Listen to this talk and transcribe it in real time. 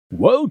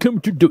Welcome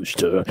to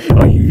Doster.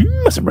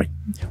 I'm Samurai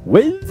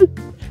with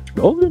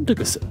Roland and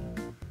Takasan.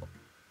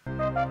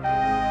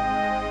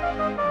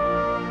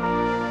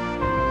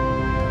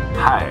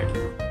 Hi.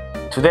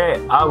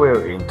 Today I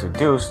will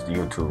introduce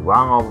you to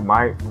one of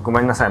my ご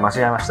めんなさい、間違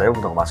えました。よ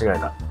くとこ間違え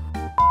た。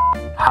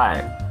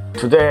Hi.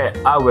 Today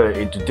I will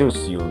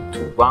introduce you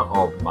to one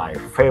of my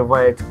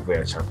favorite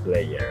VRCHAT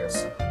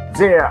players.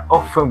 They are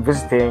often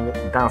visiting,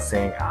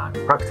 dancing, and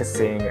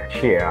practicing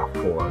here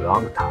for a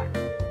long time.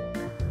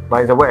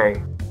 By the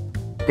way,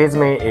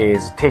 Dizumy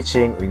is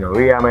teaching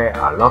Inoriame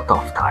a lot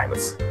of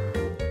times.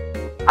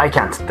 I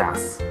can't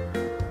dance,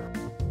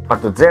 but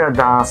their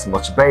dance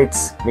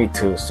motivates me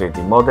to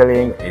 3D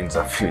modeling in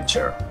the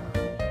future.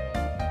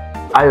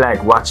 I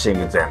like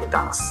watching them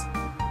dance.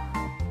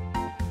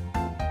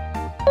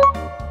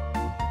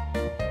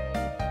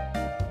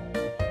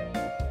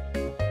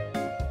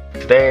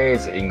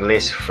 Today's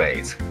English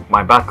phrase: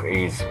 My back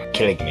is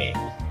killing me.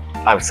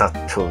 I've sat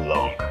too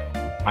long.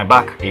 My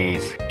back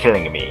is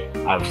killing me.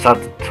 I've sat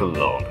too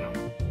long.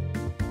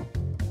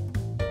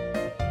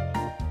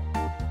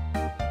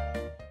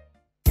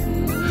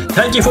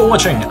 Thank you for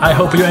watching. I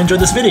hope you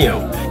enjoyed this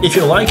video. If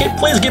you like it,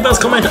 please give us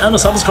a comment and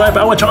subscribe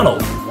our channel.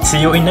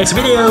 See you in next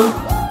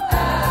video.